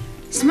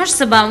زموږ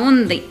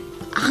سباوون دی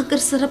هغه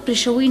ګر سره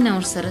پرېښوي نه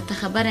ورسره ته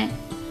خبره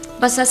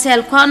بس هسې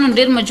هلکانو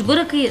ډېر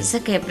مجبوره کوي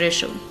ځکه یې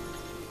پرېښوي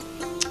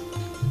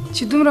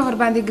چې دومره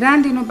ورباندې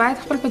ګران دي نو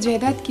باید خپل په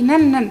جایداد کې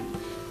نن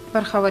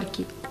برخه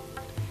ورکړي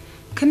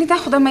کنې دا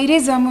خو د میرې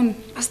زامن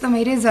بس د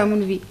میرې زامن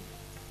وي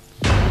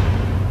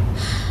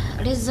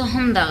اړې زه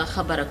هم دغه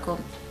خبره کوم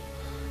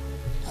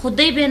خو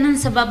دی بیا نن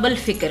سبا بل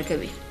فکر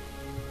کوي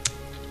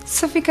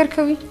څه فکر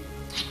کوي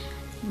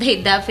دی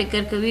دا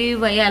فکر کوي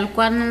وایي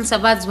هلکان نن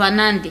سبا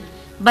ځوانان دي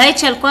باید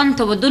چې هلکانو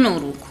ته ودونه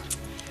وروکړو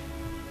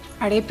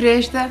اړې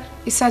پرېږده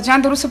عیسی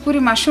جان د وروسته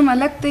پورې ماشوم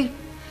هلک دی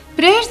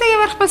پرېږده یې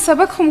ور خپل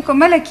سبق خو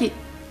مکمله کړي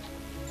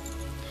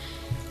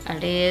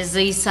اړې زه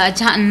عیسی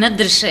جان نه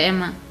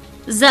درښیم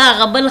زه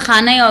هغه بل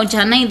خانۍ او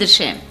جانۍ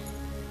درښیم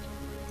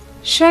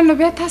ښه نو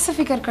بیا تا څه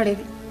فکر کړی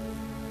دی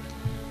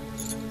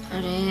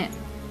اړې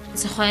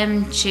زه خوایم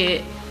چې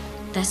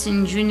داسې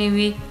نجونې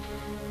وي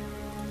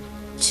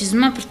چې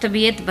زما پر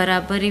طبیعت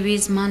برابرې وي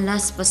زما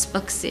لاس په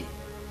سپک سي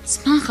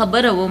زما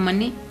خبره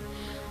ومني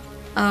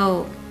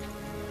او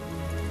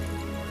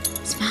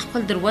زما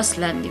خپل در وس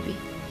لاندې وي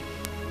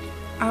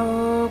او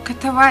که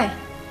ته وایې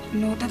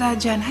نو ته دا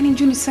جانانې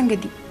نجونې څنګه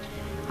دي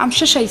هم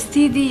ښه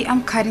ښایستې دي هم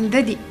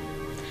کارنده دي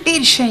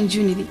ډېرې ښه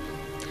نجونې دي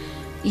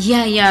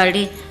یا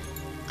اړې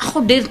خو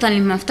ډېر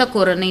تعلیم یافته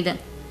کورنۍ ده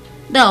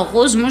د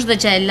هغو زموږ د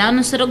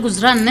جاهلانو سره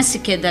ګزران نسي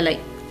کېدلی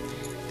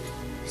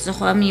زه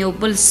خو هم یو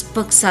بل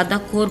سپک ساده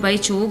کور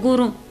باید چې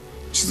وګورو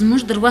چې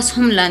زموږ در وس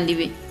هم لاندې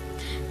وي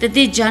د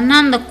دې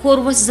جانان د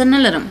کور وس زه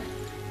نه لرم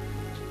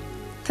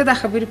ته دا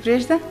خبرې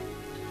پرېږده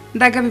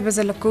دا ګبې به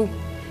زه له کوم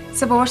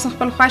زه به ورسم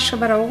خپل خواهش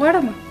خبره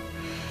وغواړم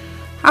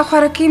او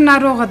خوارکۍ م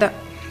ناروغه ده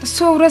د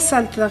څو ورځ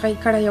هلته دغه یې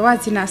کړی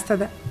یوازې ناسته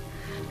ده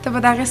ته به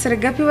د هغې سره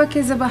ګپې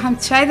وکړې زه به هم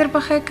چای در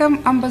پخی کړم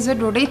هم به زه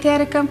ډوډۍ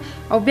تیاره کړم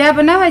او بیا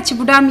به نه وایې چې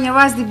بوډا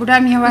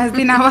مې یواز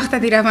دی ناوخته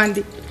دي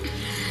راباندې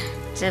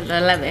چلو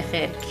الله دې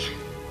خیر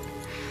کړي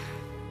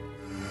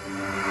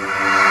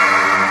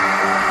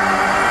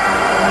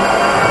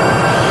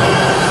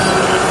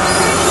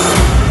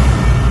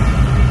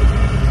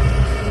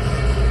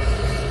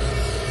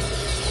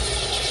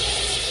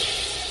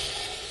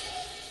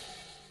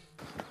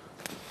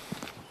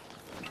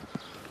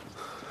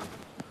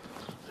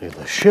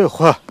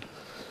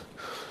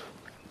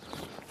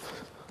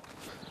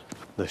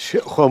د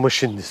شیخوا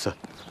ماشین نیسه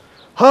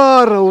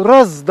هره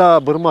ورځ دا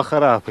برمه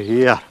خرابه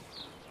یار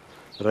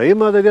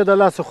رحیمه د دې د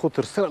لاسه خو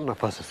تر سره نه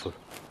پاسه سول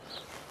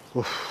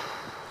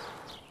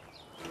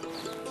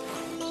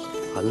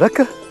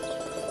هلکه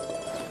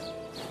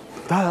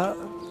دا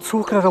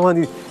څوک را روان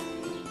دي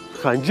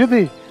خانجه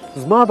دی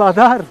زما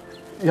بادار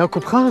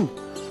یعقوب خان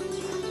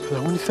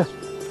ونیسه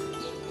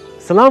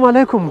سلام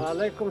علیکم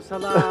وعلیکم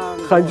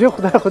سلام خانجه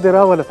خدای خو دې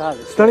راوله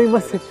ستړی مه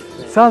سې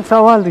سال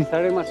سوال دی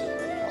ستړی مه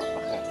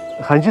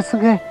خانجه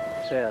څنګه یې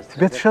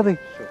طبیعت ښه دی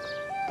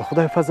د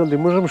خدای فضل دی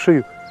موږ هم ښه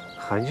یو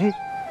خانجه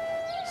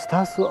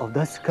ستاسو او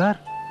داسې کار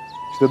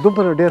چې د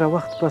دومره ډېره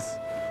وخت پس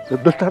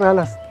دلته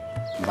رالاست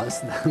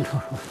بس دا نو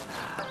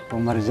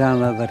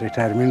عمرجانه د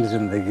ریټایرمنټ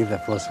زندګي ده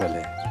پوه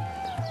شولې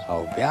او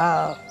بیا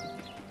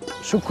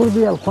شکر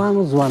دی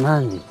الخوانو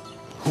ځوانان دي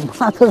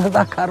ما ته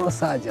دا کار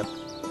وسه عجب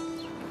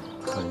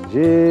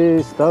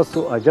خانجه ستاسو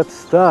اجت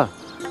ستا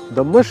د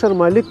مشر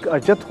مالک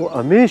اجت خو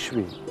امیش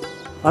وي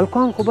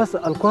الکوان خو بس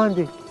الکوان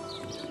دي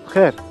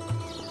خیر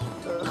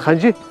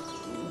خانجه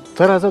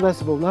ته راځه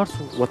داسې به ولاړ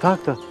سو وطاق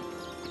ته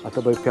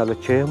اته به پیاله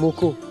چای هم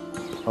وکړو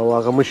او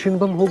هغه ماشین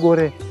به هم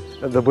وګورې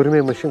د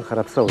برمې ماشین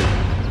خراب سوی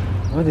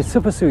ولې څه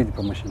په سوي دي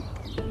په ماشین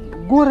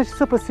ګوره چې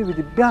څه په سوي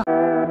دي بیا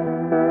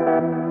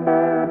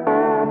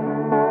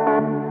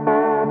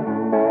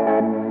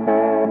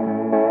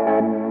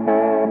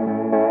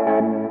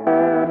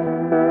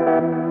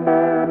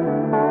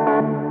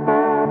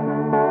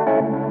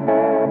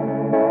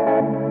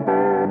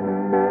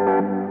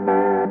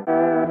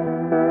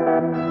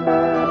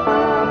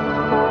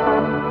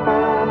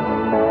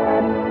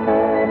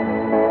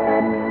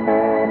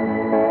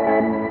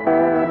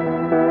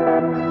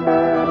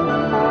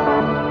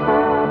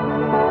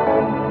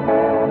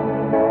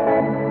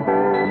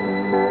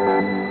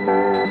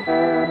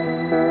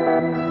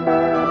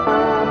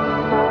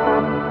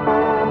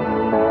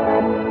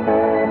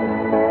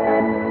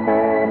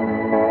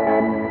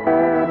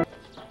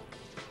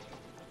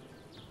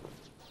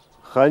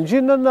خانجي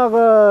نن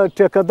هغه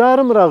ټیکهدار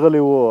هم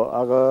راغلی و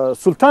هغه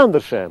سلطان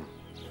درشایم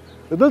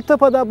دلته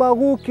په دا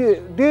باغو کې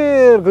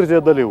ډېر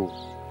ګرځېدلی و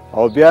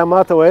او بیا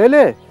ما ته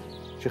ویلې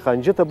چې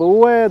خانجي ته به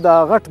ووایه دا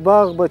غټ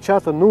باغ به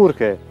چاته نه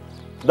ورکوې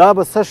دا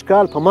به سږ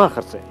کال په ما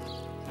خرڅوې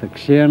ته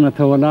کښېنه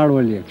ته ولاړ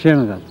ولې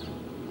کښېنه دلته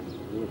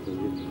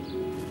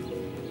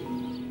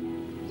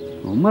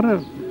عمر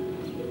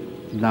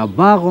دا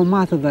باغ و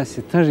ما ته داسې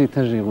تږی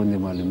تږی غوندې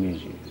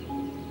معلومیږي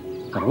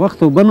تر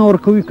وخته اوبه نه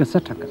ورکوي که څه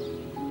ټکه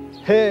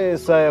هی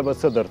صاحبه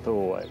څه درته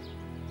ووایم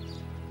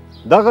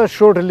دغه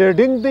شورټ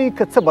لیډینګ دی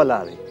که څه بلا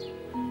دی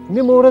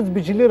نیمه ورځ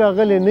بجلي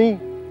راغلی نه وي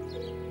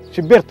چې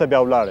بېرته بیا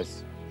ولاړه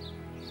سي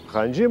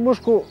خانجي موږ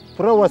خو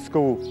پوره وس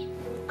کوو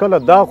کله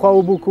دا خوا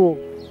اوبه کوو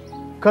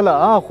کله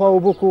هاخوا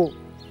اوبه کوو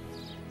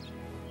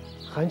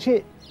خانجي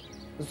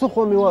زه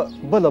خو مې یوه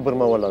بله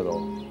برمه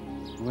ولګوم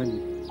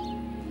ولې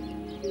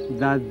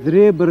دا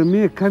درې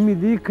برمې کمې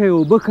دي که یې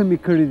اوبه کمې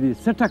کړي دي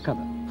څه ټکه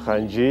ده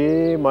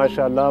خانجي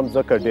ماشاءالله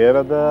مځکه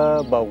ډېره ده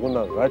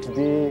باغونه غټ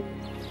دي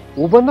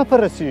اوبه نه په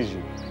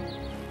رسېږي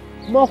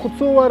ما خو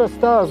څو واره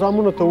ستا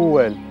زامنو ته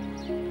وویل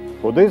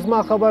خو دوی زما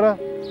خبره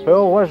په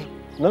یو غوږ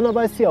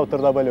ننباسي او تر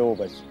دا بلې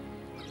وباسي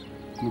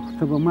نو خو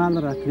ته به مال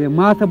راتلې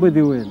ما ته به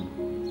دې ویل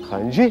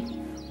خانجي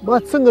ما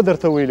څنګه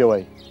درته ویلې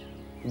وای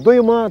دوی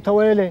ما ته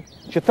ویلې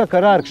چې ته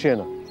قرار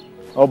کښېنه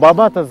او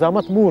بابا ته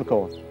زحمت مه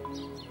ورکوه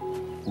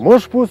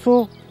موږ پوه سو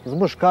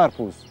زموږ کار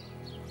پوه سو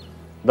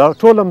دا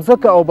ټوله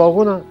مځکه او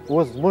باغونه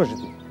اوس زموږ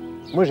دي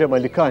موږ یې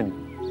مالکان یو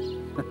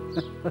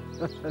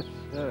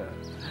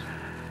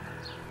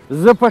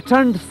زه په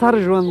ټنډ سر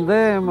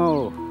ژوندی یم او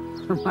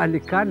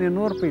مالکان یې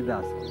نور پیدا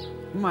شول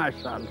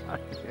ماشاءالله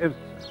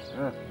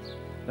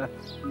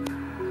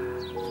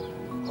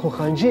خو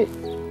خانجي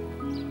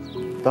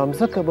دا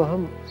مځکه به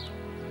هم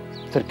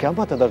تر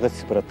قیامته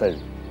دغسې پرته وي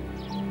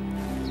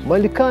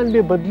مالکان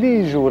بې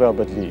بدلیږي او را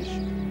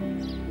بدلیږي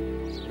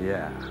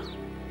یا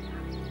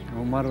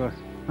عمر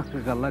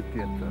غلط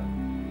یې ته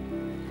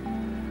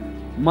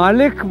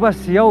مالک بس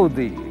یو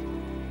دی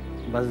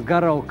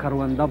بزګر او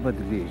کرونده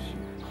بدلیږي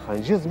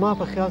خانجي زما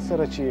په خیال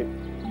سره چې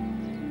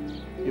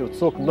یو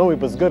څوک نوی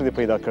بزګر دې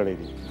پیدا کړی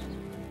دی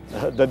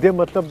د دې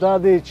مطلب دا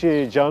دی چې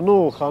جانو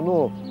خانو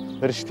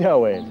رښتیا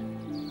ویل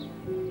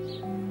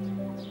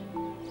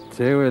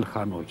څه یې ویل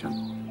خانو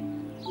جانو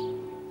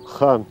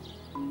خان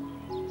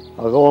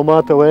هغه و ما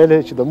ته ویلی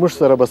چې د موږ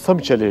سره به سم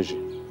چلیږي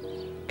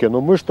که نو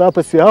موږ تا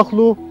پسې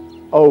اخلو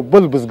او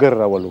بل بزګر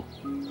راولو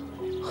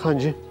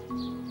خانجي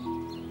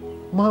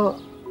ما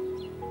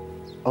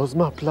او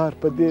زما پلار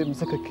په دې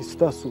مځکه کې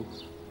ستاسو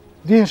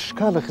 10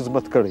 کاله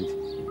خدمت کړی دی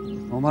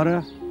عمره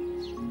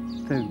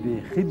ته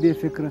بیخي بې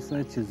فکره سه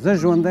چې زه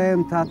ژوندی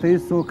یم تا ته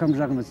هېڅوک هم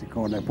غږ نسي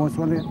کولی پوه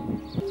شولې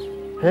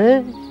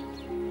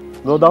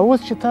نو دا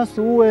اوس چې تاسو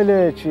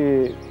وویلې چې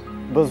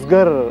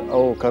بزګر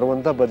او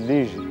کرونده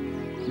بدلیږي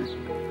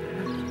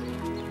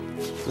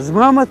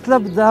زما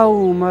مطلب دا و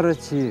عمره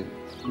چې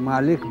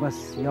مالک بس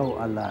یو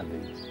الله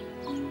دی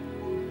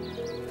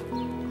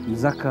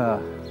مځکه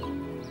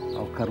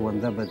او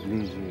کرونده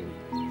بدلیږي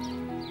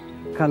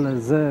کله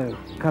زه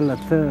کله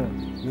ته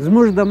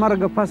زموږ د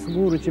مرګه پس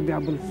ګورو چې بیا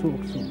بل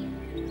څوک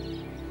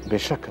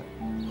بېشکه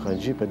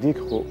خانجي په دې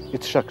کې خو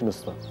هېڅ شک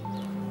نشته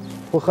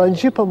خو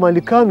خانجي په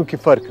مالکانو کې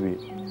فرق وي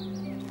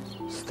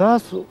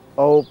ستاسو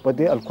او په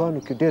دې الکانو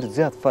کې ډېر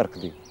زیات فرق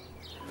دی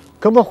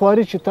کومه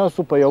خواري چې تاسو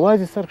په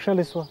یوازې سر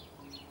کښلی سوه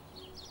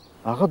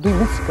هغه دوی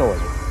نسي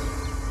کولی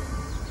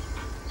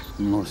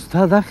نو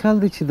ستا دا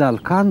خیال دی چې د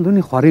الکان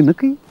دونې خواري نه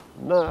کوي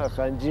نه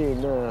خانجي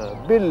نه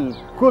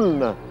بلکل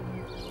نه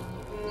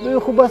دوی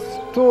خو بس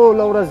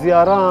ټوله ورځ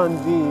یاران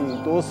دي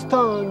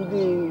دوستان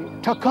دي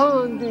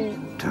ټکان دي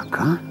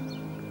ټکان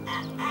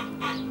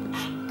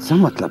څه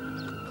مطلب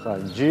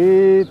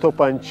خانجي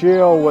توپنچې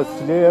او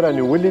وسلې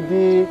رانیولې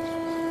دي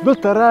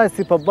دلته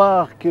راسي په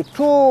باغ کې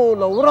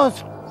ټوله ورځ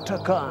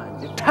ټکان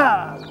دي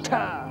ټک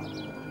ټک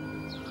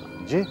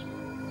خانجي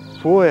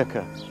پوه یې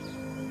که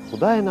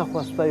خدای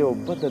ناخواسته یو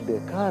بده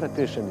بېکاره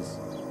پېښه نیسي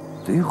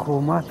دوی خو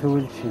ما ته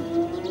ویل چې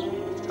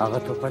هغه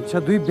توپنچه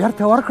دوی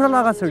بېرته ورکړل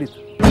هغه سړي ته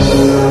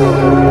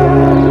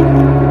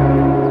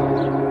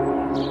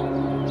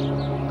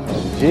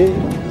خانجي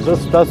زه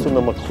ستاسو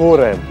نه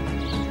مخوره یم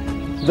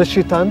د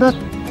شیطانت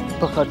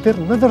په خاطر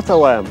نه درته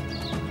وایم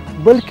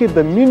بلکې د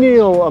مینې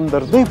او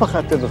همدردۍ په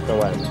خاطر درته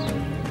وایم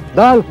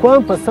دا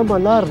الکوان په سمه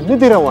لار نه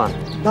دی روان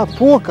دا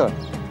پوه که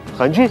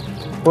خانجي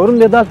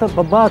پرون یې دلته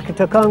په باغ کې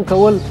ټکان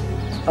کول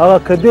هغه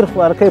کدیر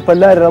خوارکی په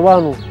لارې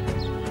روان و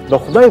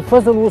د خدای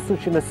فضل وسو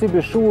چې نصیب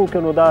یې ښه و که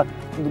نو دا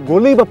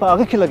ګولۍ به په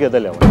هغه کې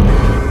لګېدلې وه